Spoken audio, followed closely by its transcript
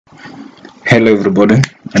Hello everybody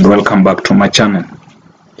and welcome back to my channel.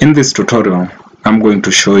 In this tutorial I'm going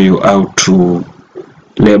to show you how to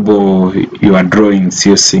label your drawings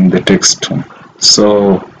using the text tool.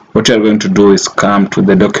 So what you're going to do is come to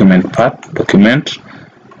the document part, document,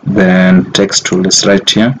 then text tool is right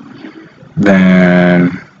here.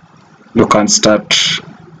 Then you can start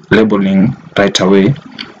labeling right away.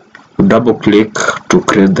 You double click to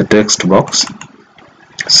create the text box.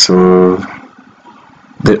 So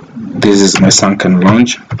this is my sunken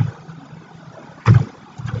lounge.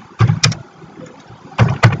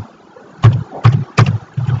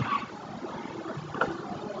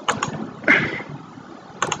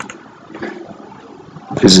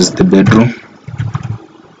 This is the bedroom.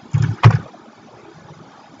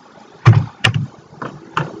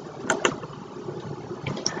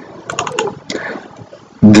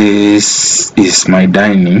 This is my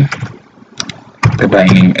the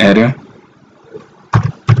dining area.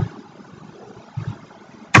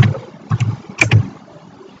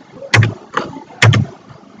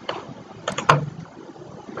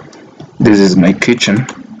 This is my kitchen.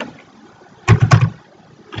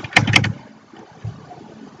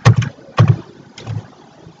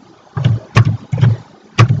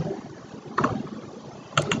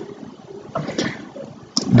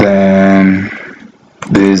 Then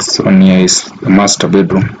this one here is the master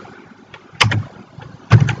bedroom.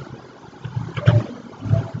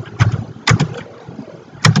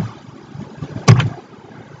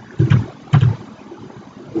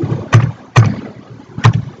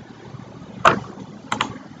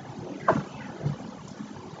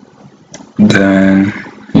 Then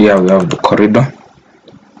here we have the corridor.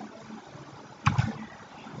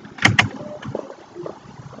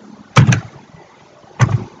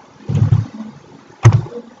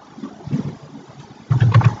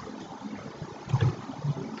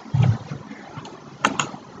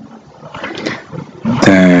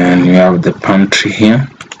 Then you have the pantry here.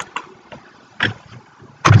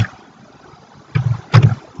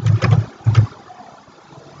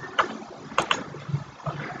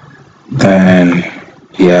 Then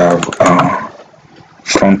you have a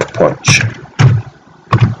front porch.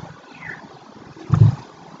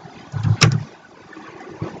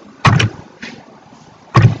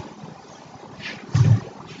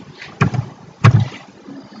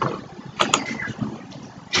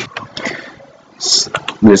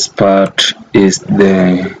 This part is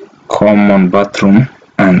the common bathroom,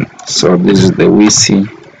 and so this is the WC.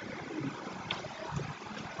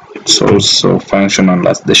 It's also functional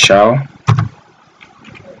as the shower.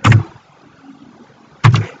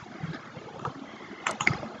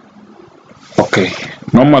 Okay,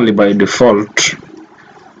 normally by default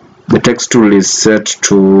the text tool is set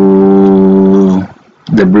to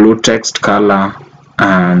the blue text color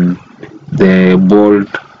and the bold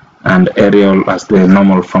and Arial as the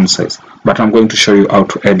normal font size, but I'm going to show you how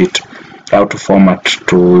to edit, how to format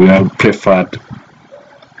to your preferred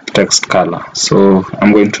text color. So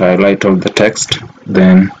I'm going to highlight all the text,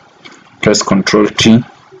 then press Ctrl T.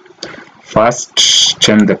 First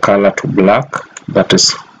change the color to black, that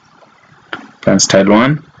is pen style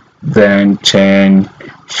 1, then change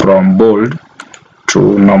from bold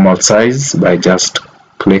to normal size by just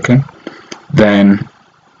clicking, then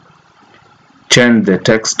change the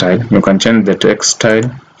text style. You can change the text style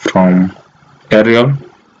from Arial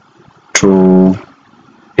to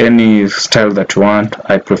any style that you want.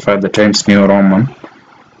 I prefer the Times New Roman.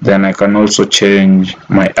 Then I can also change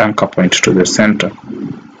my anchor point to the center.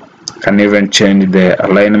 I can even change the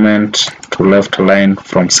alignment to left align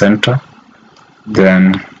from center,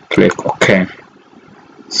 then click OK.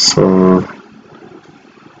 So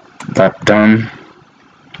that done,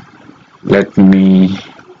 let me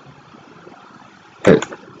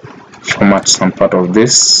format some part of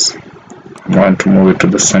this. I want to move it to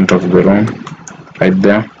the center of the room, right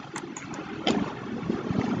there.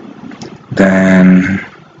 Then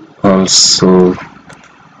also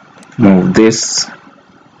move this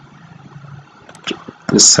to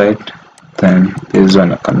this side. Then this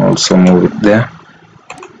one I can also move it there.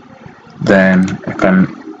 Then I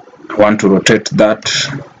want to rotate that,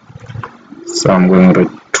 so I'm going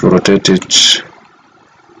to rotate it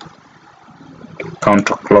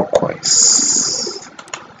counterclockwise,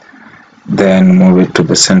 then move it to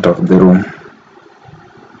the center of the room.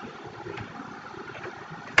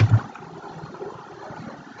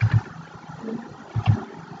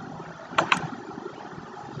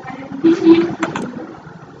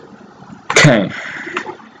 Okay,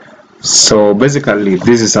 so basically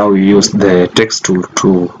this is how we use the text tool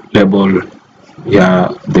to label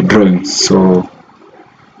the drawings. So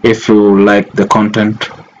if you like the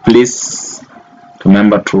content, please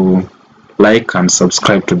Remember to like and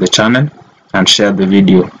subscribe to the channel and share the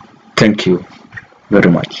video. Thank you very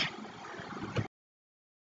much.